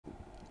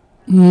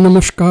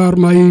Namaskar,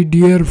 my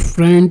dear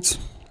friends.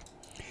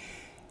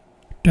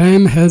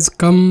 Time has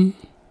come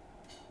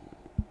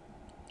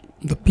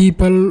the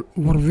people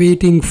were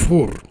waiting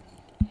for.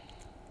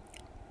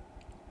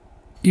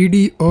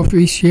 ED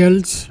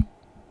officials,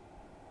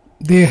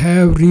 they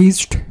have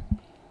reached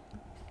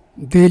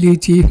Delhi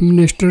Chief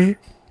Minister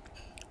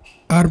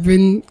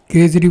Arvind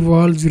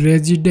Kejrival's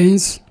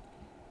residence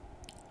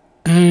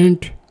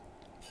and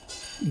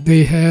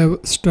they have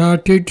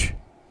started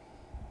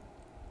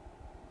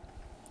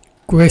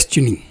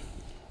questioning.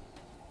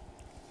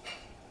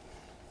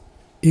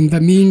 In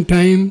the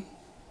meantime,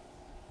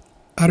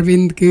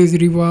 Arvind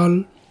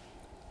Kejrival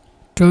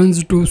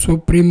turns to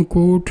Supreme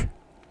Court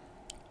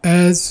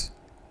as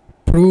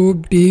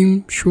probe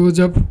team shows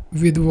up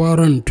with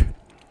warrant.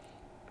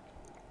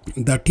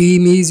 The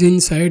team is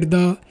inside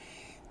the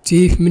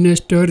Chief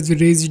Minister's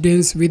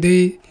residence with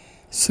a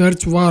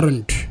search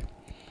warrant.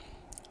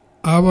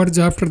 Hours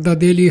after the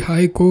Delhi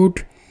High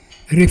Court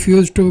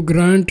refused to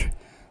grant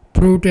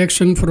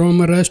protection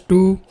from arrest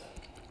to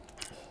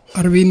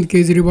Arvind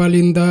Kejrival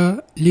in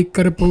the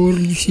liquor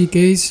policy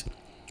case,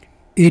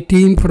 a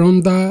team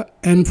from the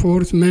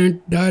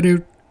Enforcement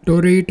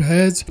Directorate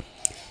has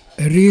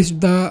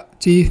reached the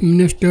Chief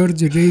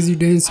Minister's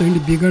residence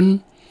and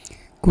begun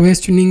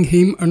questioning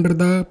him under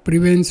the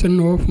Prevention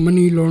of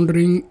Money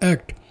Laundering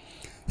Act.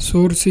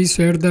 Sources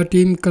said the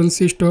team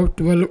consists of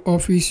 12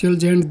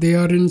 officials and they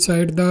are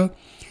inside the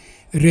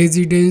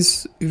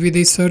residence with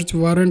a search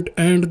warrant,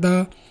 and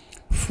the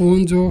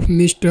phones of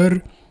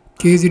Mr.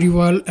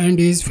 Kejrival and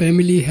his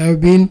family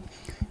have been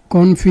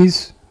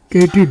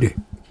confiscated.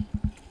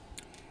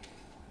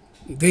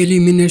 Delhi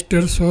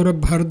Minister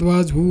Saurabh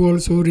Bharat, who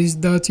also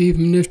reached the Chief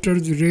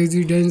Minister's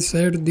residence,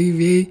 said the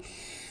way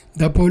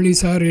the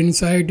police are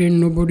inside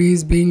and nobody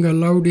is being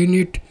allowed in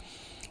it,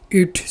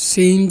 it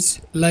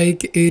seems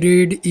like a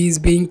raid is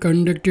being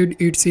conducted.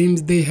 It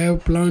seems they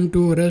have planned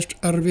to arrest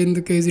Arvind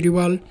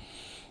Kejrival.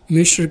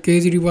 Mr.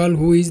 Kejrival,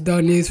 who is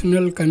the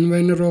national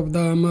convener of the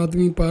Aam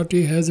Aadmi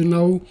Party, has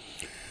now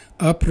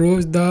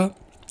approached the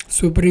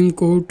Supreme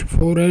Court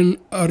for an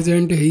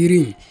urgent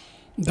hearing.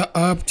 The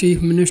AAP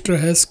Chief Minister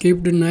has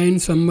skipped 9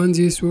 summons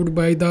issued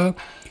by the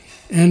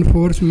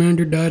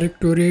Enforcement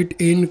Directorate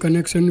in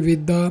connection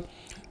with the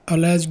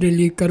alleged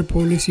liquor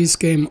policy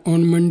scam.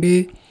 On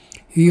Monday,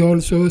 he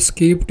also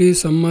skipped a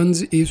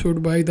summons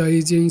issued by the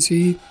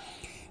agency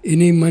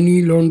in a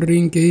money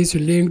laundering case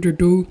linked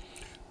to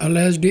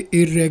alleged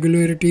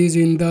irregularities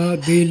in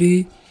the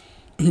Delhi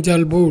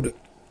Jal Board.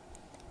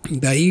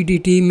 The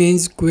ED team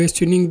is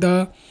questioning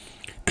the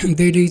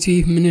Delhi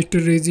Chief Minister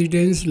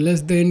residence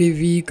less than a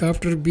week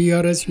after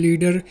BRS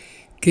leader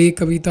K.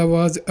 Kavita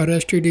was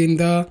arrested in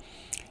the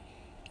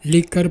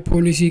liquor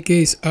policy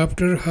case.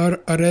 After her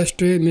arrest,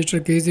 Mr.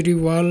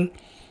 Kejrival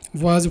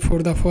was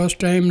for the first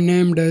time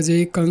named as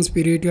a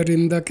conspirator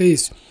in the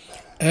case.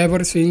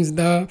 Ever since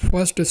the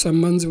first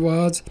summons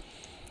was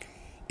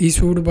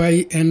issued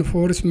by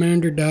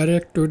Enforcement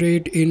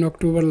Directorate in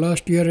October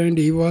last year and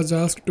he was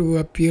asked to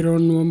appear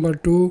on November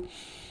 2,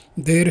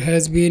 there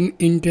has been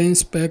intense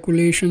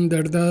speculation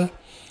that the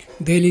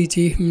Delhi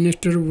Chief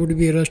Minister would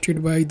be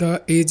arrested by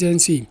the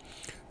agency.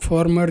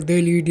 Former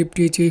Delhi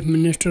Deputy Chief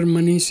Minister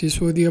Manish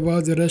Sisodia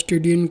was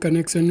arrested in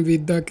connection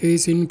with the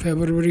case in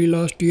February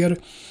last year,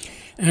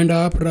 and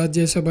AAP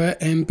Rajya Sabha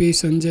MP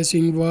Sanjay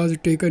Singh was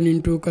taken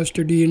into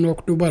custody in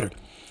October.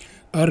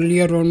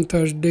 Earlier on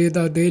Thursday,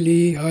 the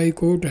Delhi High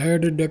Court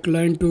had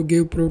declined to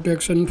give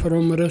protection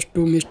from arrest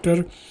to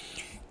Mr.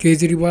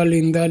 Kejrival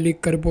in the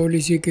liquor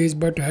policy case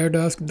but had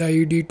asked the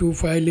ED to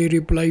file a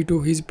reply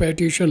to his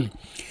petition,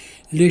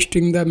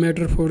 listing the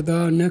matter for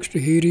the next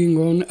hearing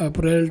on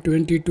April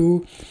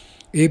 22.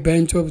 A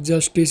bench of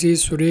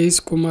Justices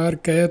Suresh Kumar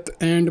Kaith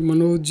and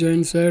Manoj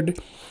Jain said,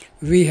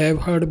 "We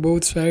have heard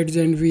both sides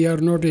and we are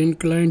not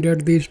inclined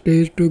at this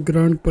stage to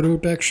grant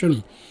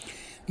protection.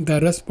 The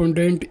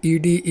respondent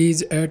ED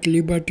is at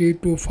liberty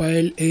to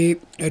file a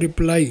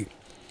reply."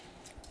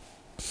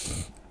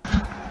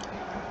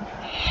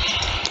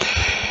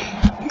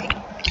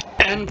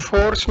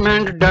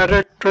 Enforcement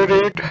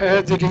Directorate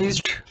has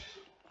reached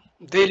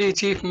Delhi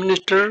Chief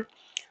Minister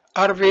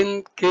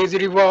Arvind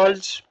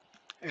Kejrival's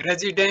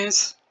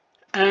residence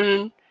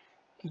and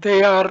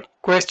they are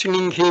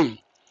questioning him.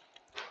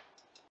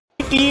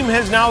 The team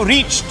has now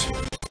reached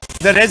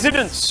the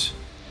residence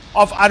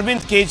of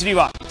Arvind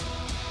Kejrival.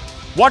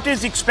 What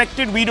is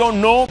expected, we don't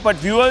know, but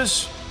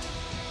viewers,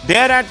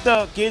 there at the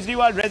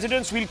Kejrival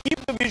residence, we'll keep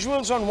the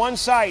visuals on one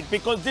side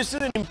because this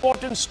is an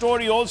important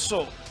story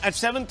also. At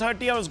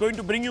 7:30, I was going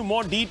to bring you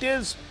more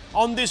details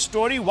on this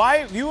story.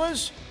 Why,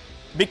 viewers?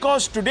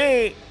 Because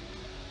today,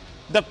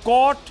 the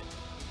court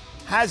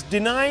has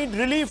denied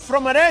relief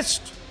from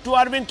arrest to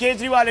Arvind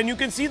Kejrival, and you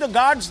can see the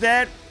guards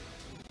there.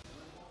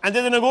 And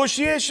there's a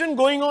negotiation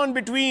going on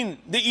between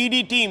the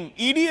ED team.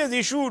 ED has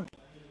issued,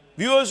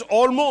 viewers,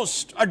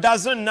 almost a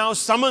dozen now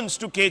summons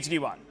to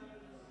Kejrival.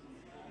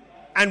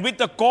 And with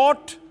the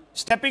court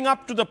stepping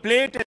up to the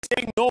plate and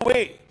saying, no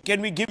way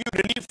can we give you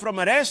relief from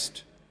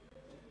arrest,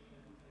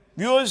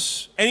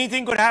 viewers,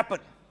 anything could happen.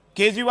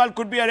 Kejrival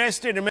could be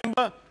arrested.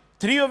 Remember,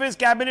 3 of his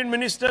cabinet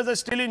ministers are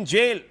still in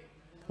jail.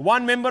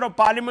 1 member of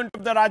parliament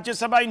of the Rajya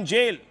Sabha in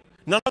jail.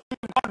 None of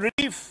them got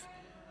relief.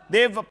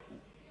 They've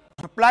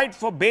applied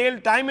for bail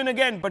time and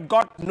again, but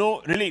got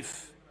no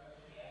relief.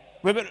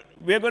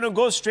 We're going to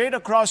go straight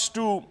across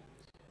to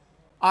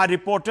our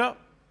reporter.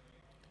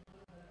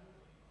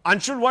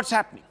 Anshul, what's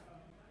happening?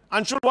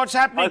 Anshul, what's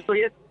happening? So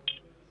yes,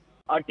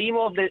 a team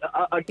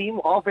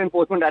of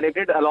enforcement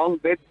directorate along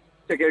with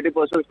security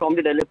personnel from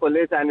the Delhi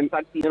police and in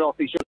fact senior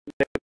officials of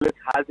the police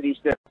has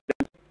reached the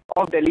residence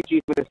of Delhi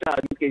Chief Minister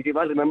Arvind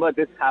Kejrival. Remember,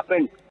 this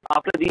happened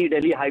after the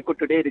Delhi High Court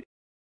today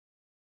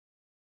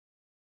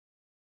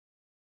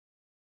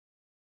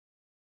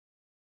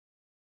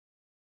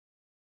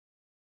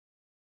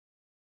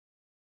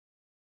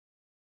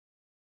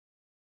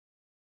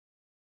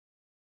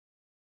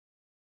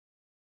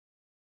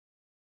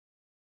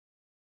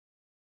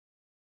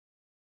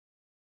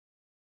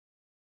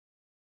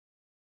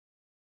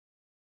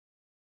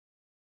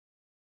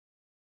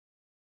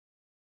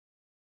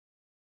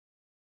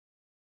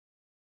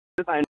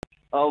and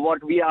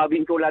what we have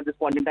been told at this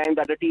point in time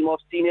that a team of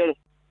senior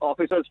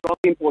officers from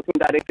the Enforcement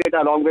Directorate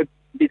along with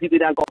DCP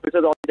rank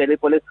officers of Delhi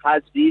Police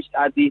has reached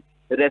at the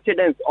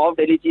residence of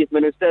Delhi Chief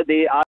Minister.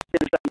 They are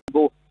still trying to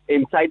go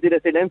inside the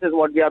residence is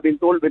what we have been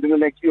told within the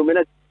next few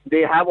minutes.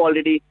 They have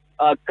already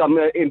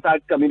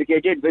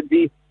communicated with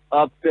the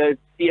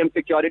CM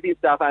security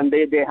staff and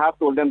they have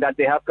told them that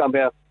they have come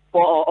here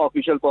for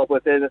official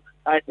purposes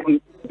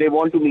and they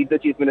want to meet the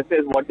Chief Minister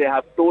is what they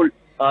have told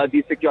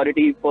the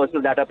security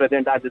personnel that are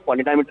present at this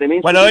point in time. It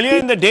remains. Well, earlier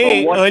in the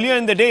day,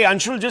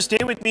 Anshul, just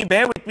stay with me,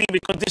 bear with me,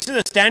 because this is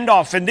a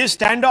standoff. And this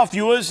standoff,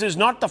 viewers, is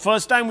not the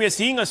first time we are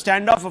seeing a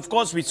standoff. Of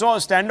course, we saw a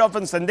standoff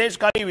in Sandesh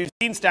Kari. We've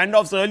seen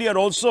standoffs earlier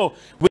also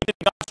with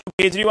regards to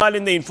Kejriwal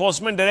in the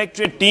Enforcement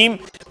Directorate team.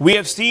 We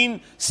have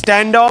seen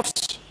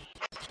standoffs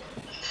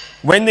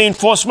when the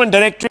Enforcement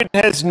Directorate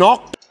has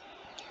knocked.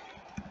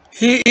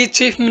 He is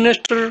Chief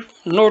Minister,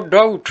 no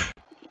doubt,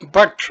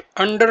 but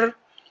under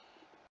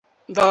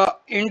the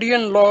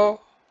Indian law,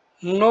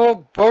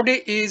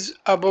 nobody is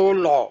above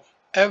law.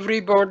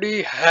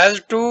 Everybody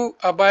has to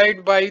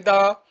abide by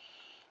the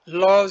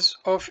laws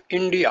of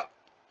India.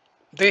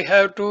 They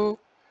have to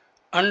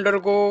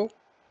undergo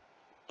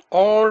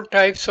all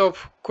types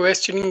of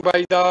questioning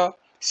by the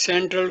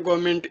central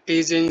government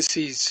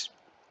agencies.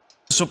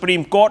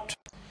 Supreme Court,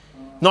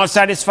 not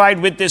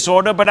satisfied with this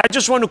order, but I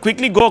just want to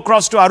quickly go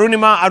across to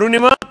Arunima.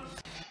 Arunima,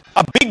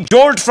 a big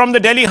jolt from the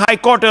Delhi High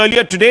Court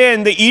earlier today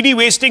and the ED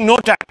wasting no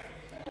time.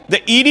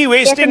 The ED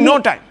wasting no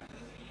time.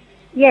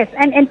 Yes,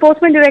 and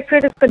Enforcement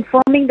Directorate is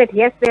confirming that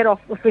yes, their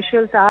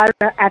officials are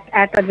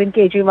at Arvind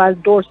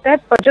Kejriwal's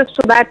doorstep, but just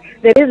so that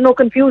there is no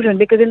confusion,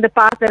 because in the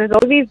past there has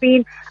always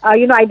been,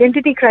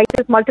 identity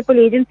crisis, multiple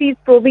agencies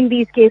probing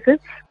these cases.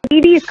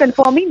 ED is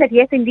confirming that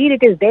yes, indeed,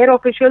 it is their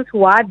officials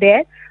who are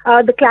there.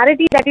 The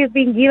clarity that is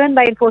being given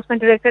by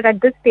Enforcement Directorate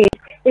at this stage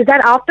is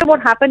that after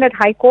what happened at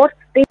High Court,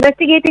 the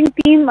investigating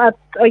team,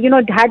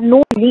 had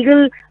no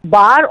legal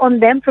bar on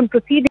them from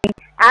proceeding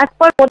as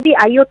per what the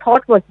IO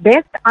thought was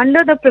best under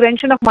the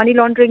Prevention of Money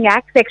Laundering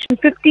Act, Section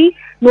 50.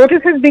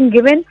 Notice has been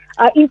given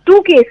in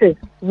 2 cases.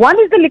 One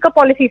is the liquor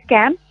policy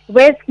scam,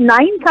 where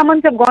 9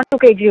 summons have gone to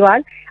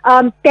Kejriwal.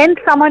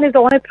 10th summon is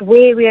on its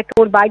way, we are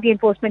told by the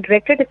Enforcement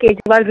Directorate.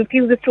 Kejriwal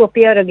refuses to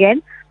appear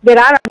again. There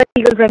are other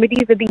legal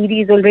remedies that the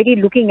ED is already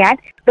looking at.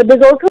 But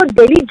there's also a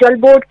Delhi Jal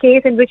Board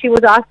case in which he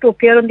was asked to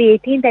appear on the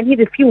 18th and he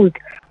refused.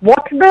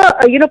 What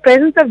the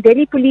presence of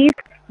Delhi police,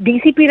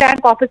 DCP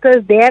rank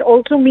officers there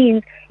also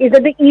means is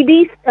that the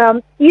ED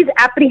is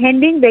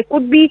apprehending there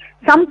could be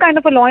some kind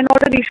of a law and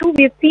order issue.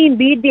 We have seen,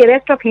 be it the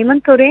arrest of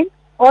Hemant Soren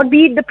or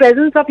be it the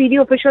presence of ED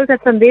officials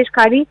at Sandesh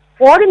Kari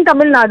or in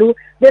Tamil Nadu,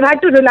 they've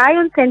had to rely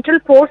on central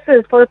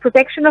forces for the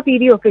protection of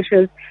ED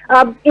officials.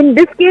 In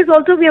this case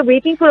also, we are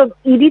waiting for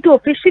ED to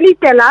officially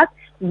tell us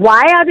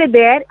why are they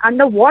there,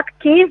 under what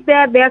case they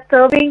are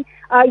serving,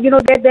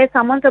 their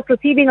summons are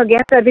proceeding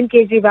against Arvind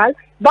Kejriwal,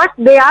 but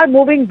they are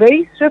moving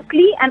very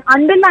swiftly and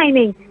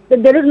underlining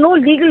that there is no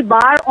legal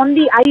bar on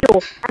the IO,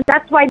 and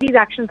that's why these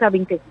actions are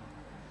being taken.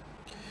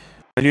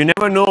 Well, you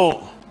never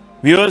know.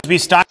 Viewers, we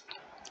start.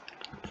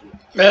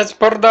 As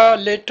per the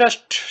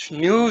latest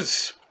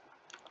news,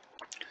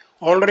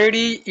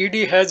 already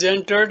ED has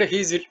entered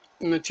his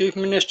Chief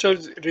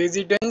Minister's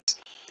residence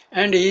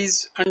and he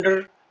is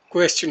under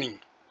questioning.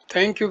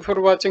 Thank you for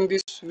watching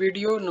this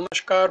video.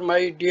 Namaskar,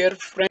 my dear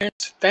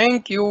friends.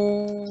 Thank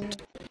you.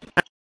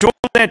 Told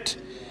that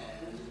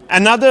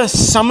another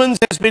summons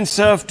has been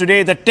served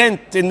today, the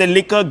 10th in the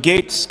liquor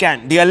gate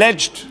scan. The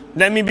alleged,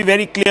 let me be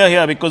very clear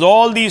here, because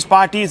all these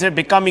parties have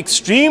become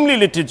extremely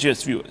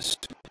litigious, viewers.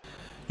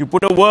 You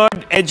put a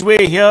word,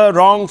 edgeway here,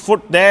 wrong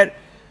foot there,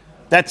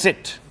 that's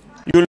it.